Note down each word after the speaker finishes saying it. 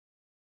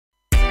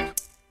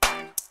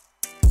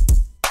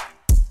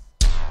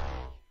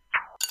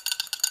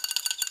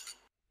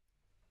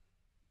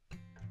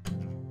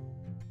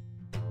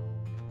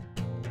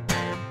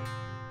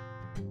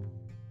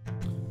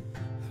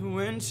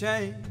Couldn't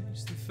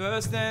change the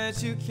first day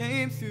that you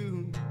came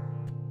through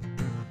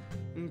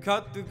and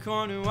cut the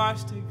corner,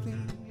 washed it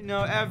clean. You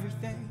know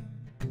everything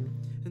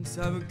that's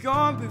ever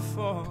gone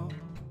before.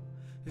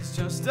 It's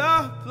just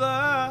a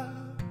blur,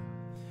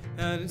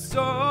 and it's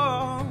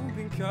all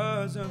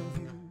because of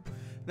you.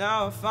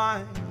 Now I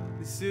find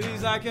the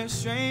city's like a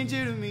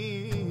stranger to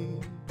me.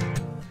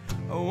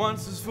 I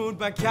once was fooled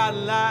by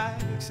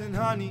Cadillacs and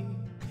honey,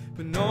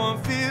 but no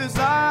one feels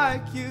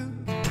like you.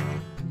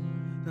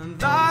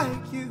 Not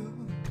like you,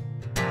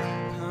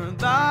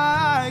 not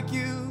like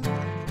you,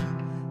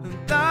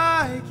 not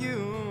like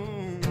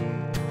you.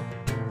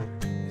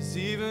 'Cause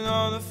even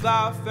on the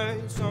flower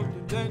face, some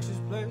pretentious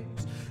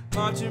place,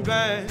 marching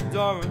band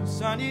or a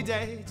sunny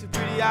day, to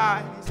pretty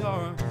eyes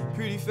or a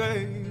pretty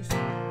face.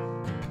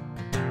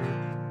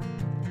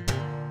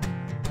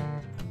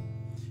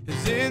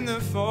 It's in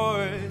the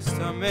forest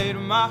I made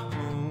my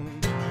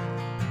home,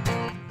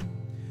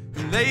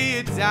 and lay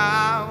it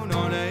down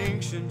on an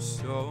ancient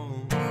stone.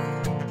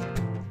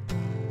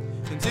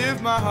 And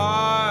if my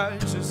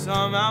heart should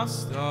somehow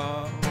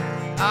stop,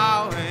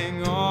 I'll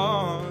hang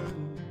on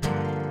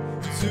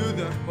to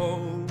the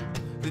hope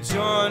that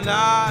you're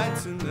not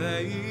too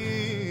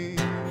late.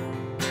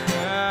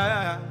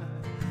 Yeah,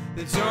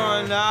 that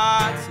you're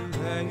not too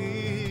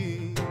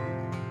late.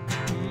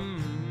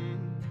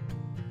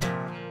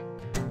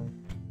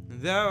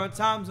 There are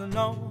times I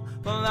know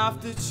I'll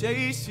have to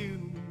chase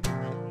you,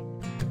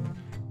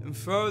 and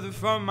further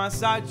from my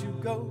side you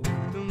go,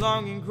 the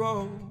longing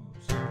grows.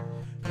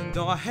 And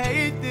though I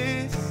hate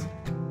this,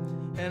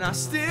 and I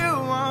still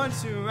want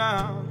you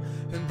around.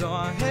 And though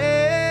I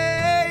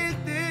hate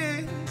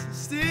this, I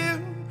still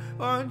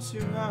want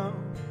you around.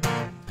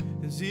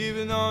 'Cause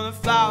even though the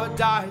flower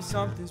dies,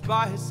 something's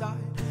by his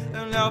side,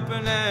 and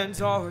helping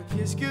hands or a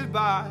kiss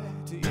goodbye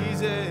to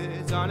ease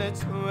it on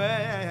its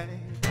way.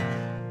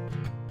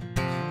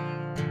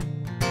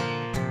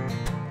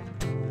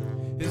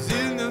 It's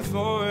in the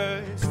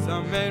forest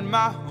I made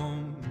my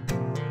home,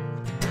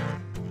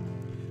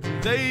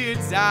 lay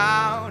it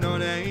down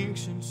on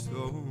ancient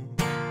stone.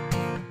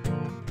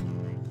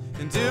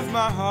 And if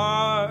my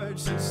heart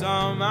should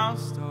somehow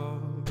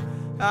stop,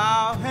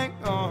 I'll hang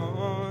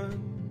on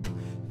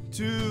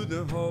to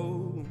the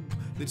hope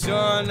that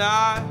you're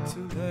not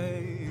too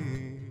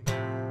late.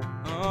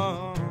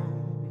 Oh,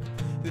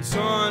 that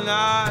you're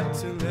not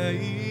too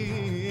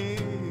late.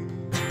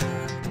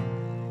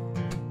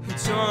 That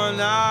you're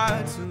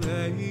not too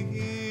late.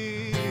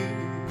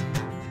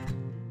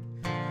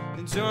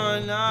 That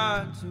you're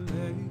not too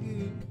late.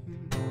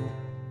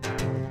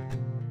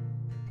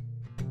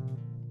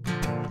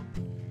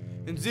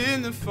 And in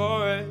the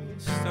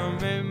forest I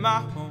made my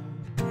home,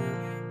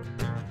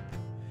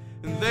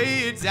 and lay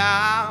it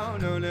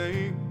down on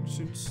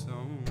ancient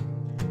stone.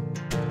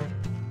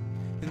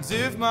 And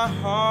if my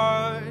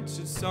heart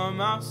should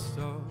somehow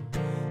stop,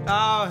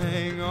 I'll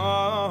hang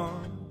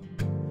on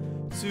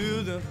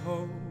to the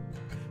hope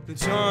that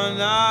you're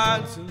not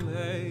too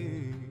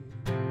late.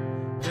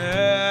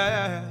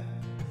 Yeah,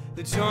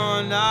 that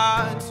you're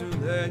not too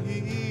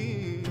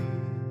late.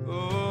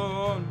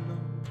 Oh no,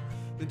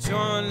 that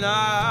you're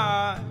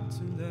not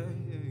too late.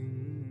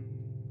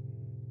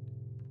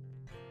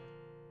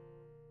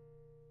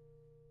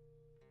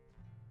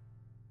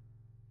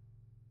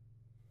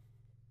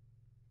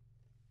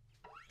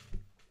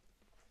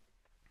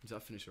 Does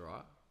that finish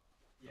alright?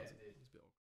 Yeah, it did.